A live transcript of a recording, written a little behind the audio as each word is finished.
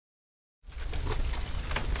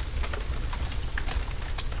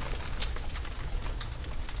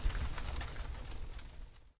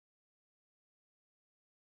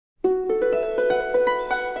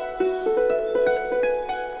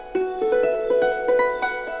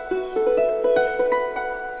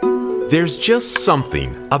There's just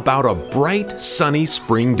something about a bright, sunny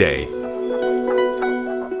spring day.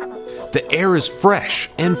 The air is fresh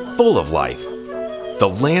and full of life.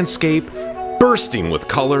 The landscape bursting with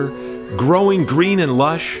color, growing green and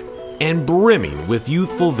lush, and brimming with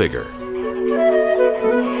youthful vigor.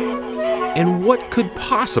 And what could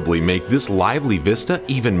possibly make this lively vista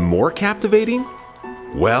even more captivating?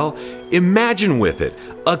 Well, imagine with it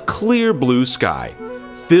a clear blue sky,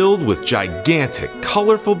 filled with gigantic,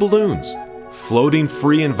 colorful balloons, floating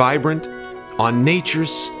free and vibrant on nature's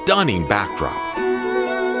stunning backdrop.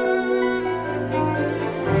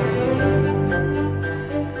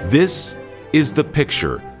 This is the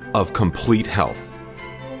picture of complete health.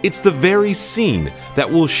 It's the very scene that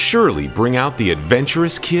will surely bring out the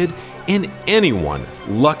adventurous kid in anyone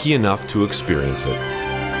lucky enough to experience it.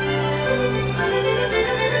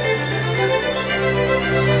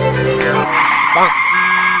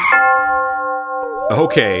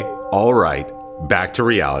 Okay, all right, back to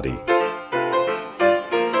reality.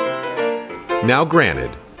 Now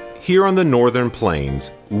granted, here on the northern plains,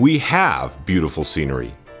 we have beautiful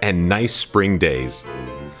scenery and nice spring days.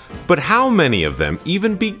 But how many of them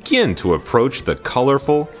even begin to approach the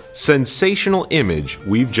colorful, sensational image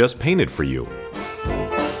we've just painted for you?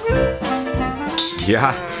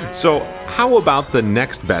 Yeah, so how about the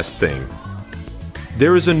next best thing?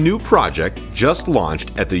 There is a new project just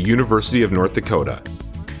launched at the University of North Dakota.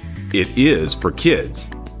 It is for kids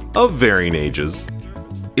of varying ages.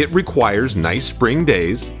 It requires nice spring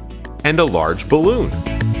days and a large balloon.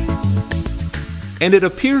 And it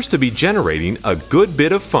appears to be generating a good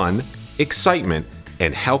bit of fun, excitement,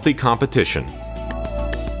 and healthy competition.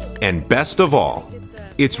 And best of all,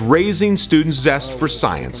 it's raising students' zest for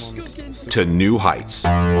science to new heights.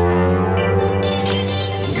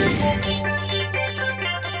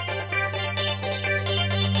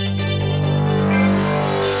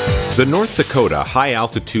 The North Dakota High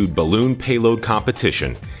Altitude Balloon Payload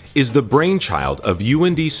Competition is the brainchild of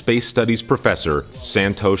UND Space Studies professor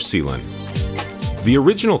Santosh Seelan. The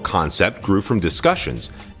original concept grew from discussions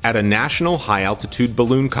at a national high-altitude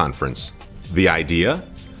balloon conference. The idea?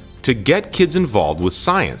 To get kids involved with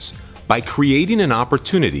science by creating an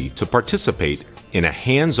opportunity to participate in a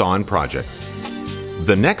hands-on project.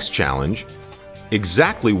 The next challenge?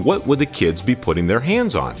 Exactly what would the kids be putting their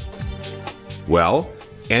hands on? Well,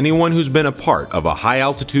 anyone who's been a part of a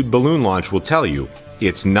high-altitude balloon launch will tell you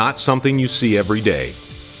it's not something you see every day.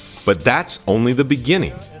 But that's only the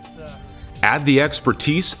beginning. Add the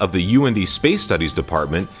expertise of the UND Space Studies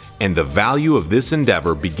Department and the value of this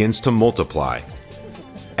endeavor begins to multiply.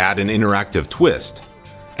 Add an interactive twist,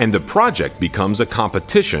 and the project becomes a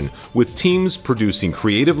competition with teams producing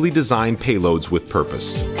creatively designed payloads with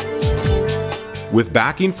purpose. With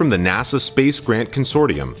backing from the NASA Space Grant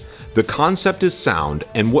Consortium, the concept is sound,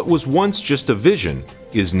 and what was once just a vision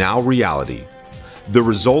is now reality, the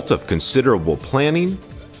result of considerable planning,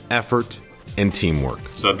 effort, and teamwork.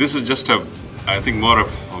 So this is just I think more of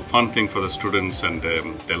a fun thing for the students, and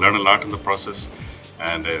they learn a lot in the process,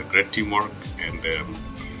 and great teamwork. And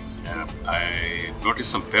I noticed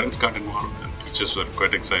some parents got involved, and teachers were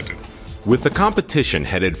quite excited. With the competition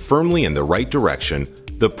headed firmly in the right direction,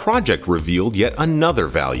 the project revealed yet another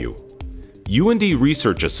value. UND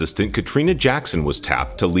research assistant Katrina Jackson was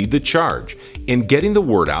tapped to lead the charge in getting the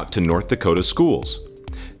word out to North Dakota schools.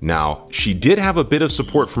 Now, she did have a bit of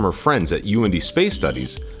support from her friends at UND Space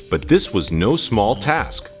Studies, but this was no small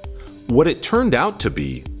task. What it turned out to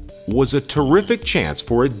be was a terrific chance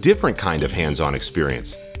for a different kind of hands-on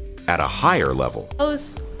experience at a higher level. It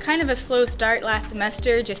was kind of a slow start last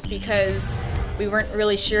semester just because we weren't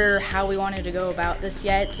really sure how we wanted to go about this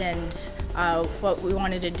yet and what we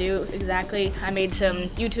wanted to do exactly. I made some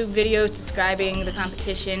YouTube videos describing the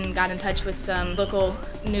competition, got in touch with some local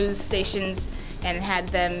news stations and had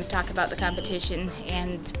them talk about the competition,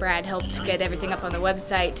 and Brad helped get everything up on the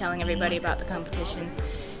website telling everybody about the competition.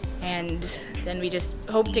 And then we just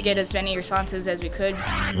hoped to get as many responses as we could.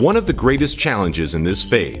 One of the greatest challenges in this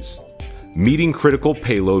phase, meeting critical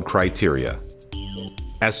payload criteria.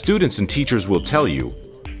 As students and teachers will tell you,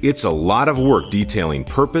 it's a lot of work detailing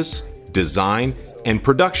purpose, design, and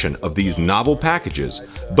production of these novel packages,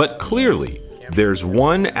 but clearly there's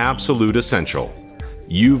one absolute essential.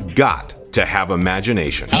 You've got to have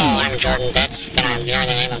imagination. Hello, I'm Jordan Betts, and I'm here in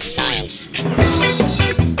the name of science.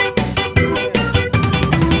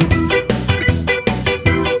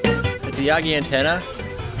 It's a Yagi antenna.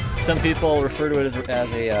 Some people refer to it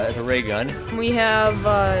as a ray gun. We have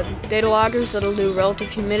data loggers that'll do relative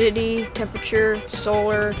humidity, temperature,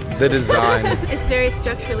 solar. The design. It's very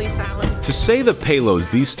structurally sound. To say the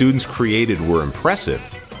payloads these students created were impressive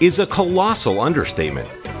is a colossal understatement.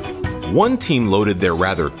 One team loaded their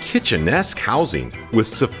rather kitchen-esque housing with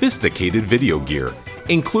sophisticated video gear,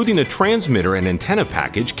 including a transmitter and antenna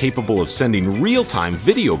package capable of sending real-time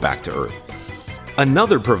video back to Earth.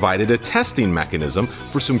 Another provided a testing mechanism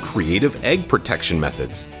for some creative egg protection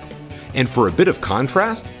methods. And for a bit of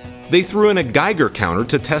contrast, they threw in a Geiger counter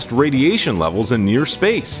to test radiation levels in near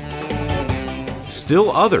space.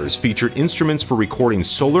 Still others featured instruments for recording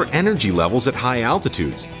solar energy levels at high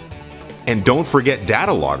altitudes. And don't forget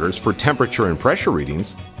data loggers for temperature and pressure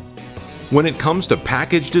readings. When it comes to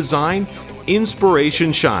package design,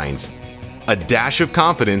 inspiration shines. A dash of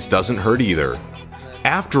confidence doesn't hurt either.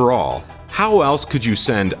 After all, how else could you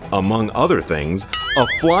send, among other things, a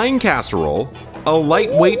flying casserole, a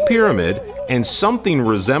lightweight pyramid, and something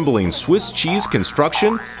resembling Swiss cheese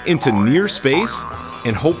construction into near space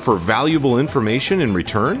and hope for valuable information in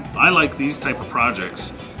return? I like these type of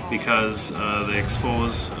projects because they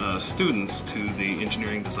expose students to the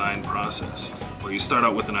engineering design process, where you start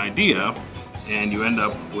out with an idea and you end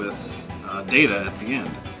up with data at the end.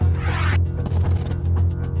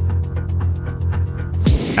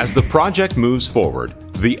 As the project moves forward,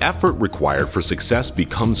 the effort required for success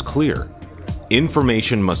becomes clear.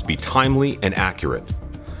 Information must be timely and accurate.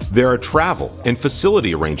 There are travel and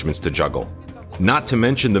facility arrangements to juggle, not to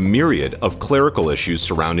mention the myriad of clerical issues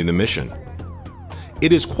surrounding the mission.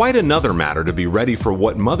 It is quite another matter to be ready for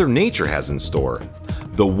what Mother Nature has in store.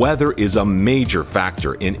 The weather is a major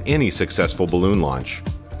factor in any successful balloon launch.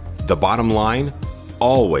 The bottom line,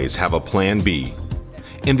 always have a plan B.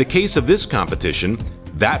 In the case of this competition,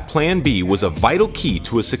 that plan B was a vital key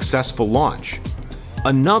to a successful launch.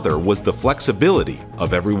 Another was the flexibility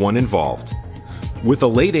of everyone involved. With a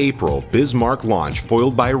late April Bismarck launch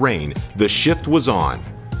foiled by rain, the shift was on,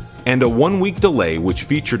 and a one-week delay which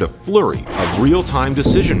featured a flurry of real-time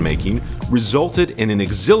decision-making resulted in an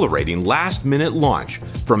exhilarating last-minute launch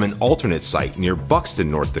from an alternate site near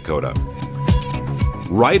Buxton, North Dakota.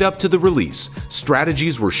 Right up to the release,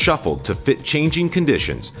 strategies were shuffled to fit changing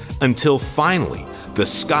conditions until finally the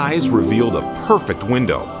skies revealed a perfect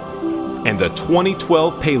window, and the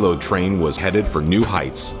 2012 Payload train was headed for new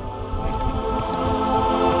heights.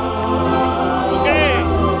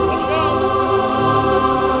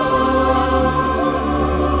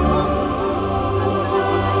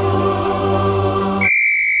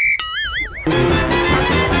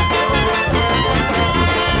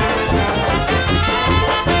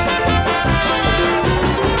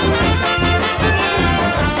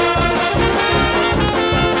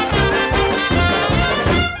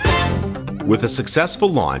 With a successful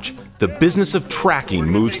launch, the business of tracking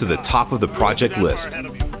moves to the top of the project list.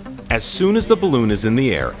 As soon as the balloon is in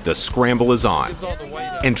the air, the scramble is on,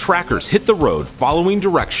 and trackers hit the road following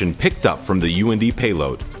direction picked up from the UND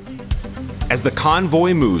Payload. As the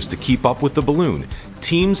convoy moves to keep up with the balloon,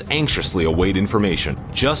 teams anxiously await information,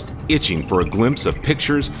 just itching for a glimpse of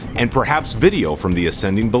pictures and perhaps video from the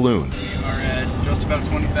ascending balloon. We are at just about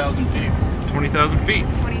 20,000 feet. 20,000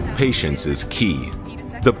 feet. Patience is key.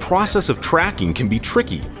 The process of tracking can be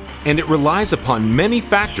tricky, and it relies upon many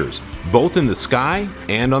factors, both in the sky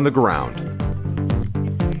and on the ground.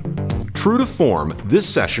 True to form, this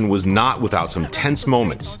session was not without some tense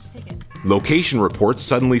moments. Location reports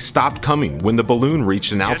suddenly stopped coming when the balloon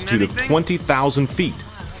reached an altitude of 20,000 feet.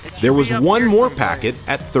 There was one more packet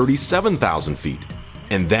at 37,000 feet,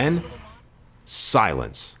 and then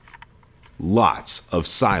silence. Lots of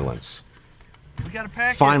silence.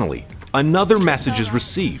 Finally, another message is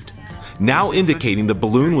received, now indicating the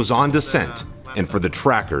balloon was on descent, and for the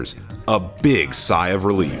trackers, a big sigh of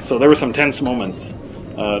relief. So there were some tense moments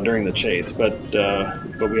during the chase, but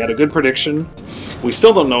we had a good prediction. We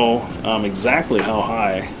still don't know exactly how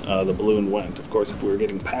high the balloon went. Of course, if we were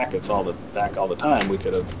getting packets back all the time, we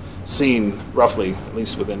could have seen roughly, at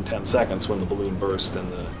least within 10 seconds, when the balloon burst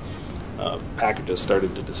and the packages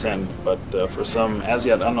started to descend. But for some as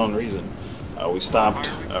yet unknown reason, we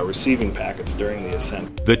stopped receiving packets during the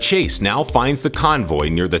ascent. The chase now finds the convoy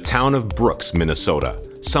near the town of Brooks, Minnesota,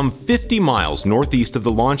 some 50 miles northeast of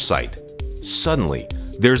the launch site. Suddenly,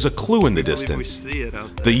 there's a clue in the distance.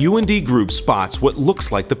 The UND group spots what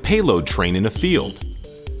looks like the Payload train in a field.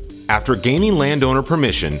 After gaining landowner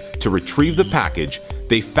permission to retrieve the package,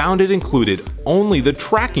 they found it included only the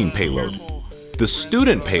tracking payload. The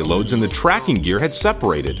student payloads and the tracking gear had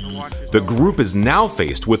separated. The group is now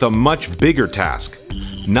faced with a much bigger task.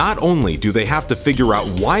 Not only do they have to figure out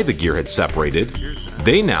why the gear had separated,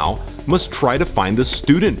 they now must try to find the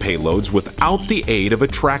student payloads without the aid of a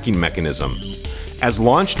tracking mechanism. As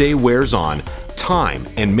launch day wears on, time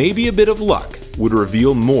and maybe a bit of luck would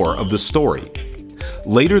reveal more of the story.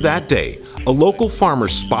 Later that day, a local farmer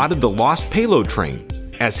spotted the lost Payload train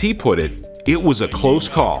As he put it, it was a close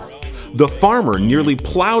call. The farmer nearly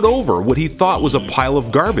plowed over what he thought was a pile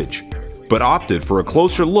of garbage, but opted for a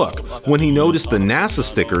closer look when he noticed the NASA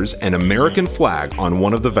stickers and American flag on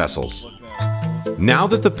one of the vessels. Now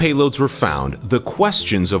that the payloads were found, the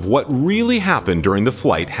questions of what really happened during the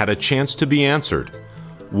flight had a chance to be answered.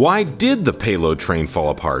 Why did the payload train fall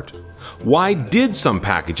apart? Why did some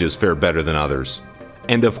packages fare better than others?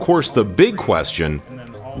 And of course, the big question,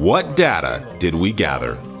 what data did we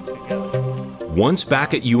gather? Once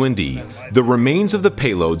back at UND, the remains of the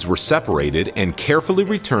payloads were separated and carefully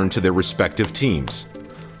returned to their respective teams.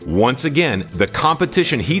 Once again, the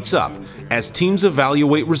competition heats up as teams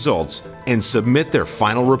evaluate results and submit their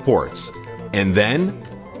final reports. And then,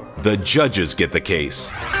 the judges get the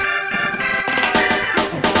case.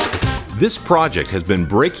 This project has been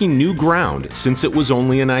breaking new ground since it was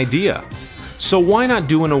only an idea. So why not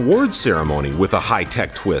do an awards ceremony with a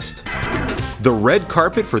high-tech twist? The red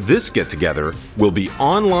carpet for this get-together will be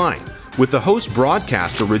online, with the host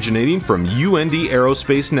broadcast originating from UND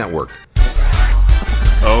Aerospace Network.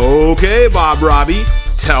 Okay, Bob Robbie,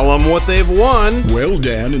 tell them what they've won. Well,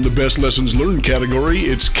 Dan, in the Best Lessons Learned category,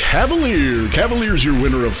 it's Cavalier. Cavalier's your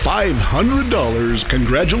winner of $500.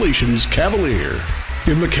 Congratulations, Cavalier.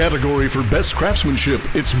 In the category for Best Craftsmanship,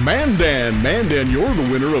 it's Mandan. Mandan, you're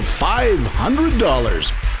the winner of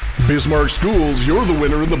 $500. Bismarck Schools, you're the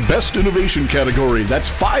winner in the Best Innovation category. That's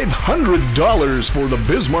 $500 for the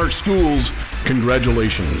Bismarck Schools.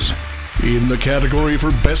 Congratulations. In the category for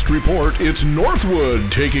Best Report, it's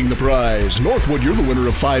Northwood taking the prize. Northwood, you're the winner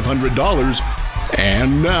of $500.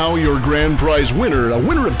 And now your grand prize winner, a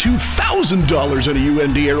winner of $2,000 in a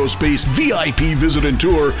UND Aerospace VIP visit and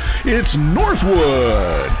tour, it's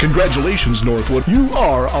Northwood. Congratulations, Northwood. You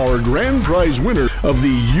are our grand prize winner of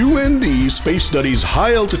the UND Space Studies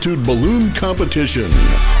High Altitude Balloon Competition.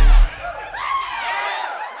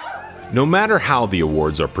 No matter how the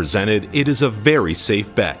awards are presented, it is a very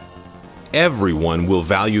safe bet. Everyone will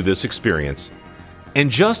value this experience.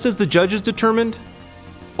 And just as the judges determined,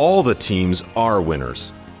 all the teams are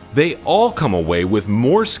winners. They all come away with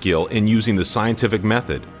more skill in using the scientific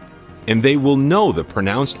method, and they will know the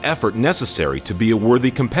pronounced effort necessary to be a worthy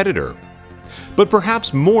competitor. But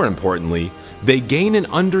perhaps more importantly, they gain an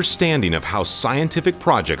understanding of how scientific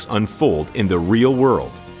projects unfold in the real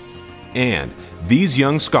world. And these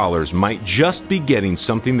young scholars might just be getting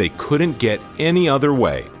something they couldn't get any other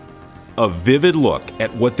way: a vivid look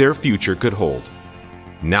at what their future could hold.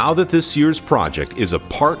 Now that this year's project is a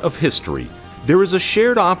part of history, there is a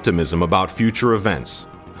shared optimism about future events.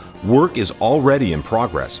 Work is already in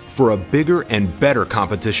progress for a bigger and better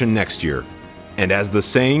competition next year. And as the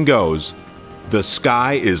saying goes, the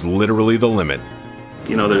sky is literally the limit.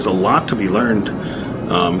 You know, there's a lot to be learned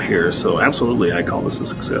here, so absolutely I call this a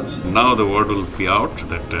success. Now the word will be out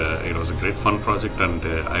that it was a great fun project, and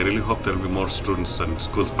I really hope there will be more students and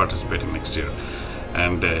schools participating next year.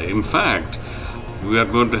 And in fact, we are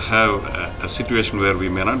going to have a situation where we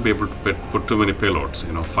may not be able to put too many payloads,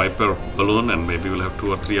 5 per balloon, and maybe we'll have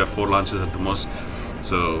 2 or 3 or 4 launches at the most.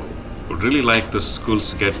 So we'd really like the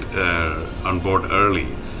schools to get on board early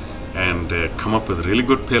and come up with really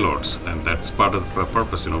good payloads, and that's part of the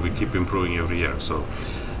purpose. We keep improving every year, so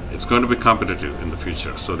it's going to be competitive in the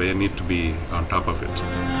future, so they need to be on top of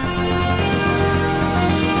it.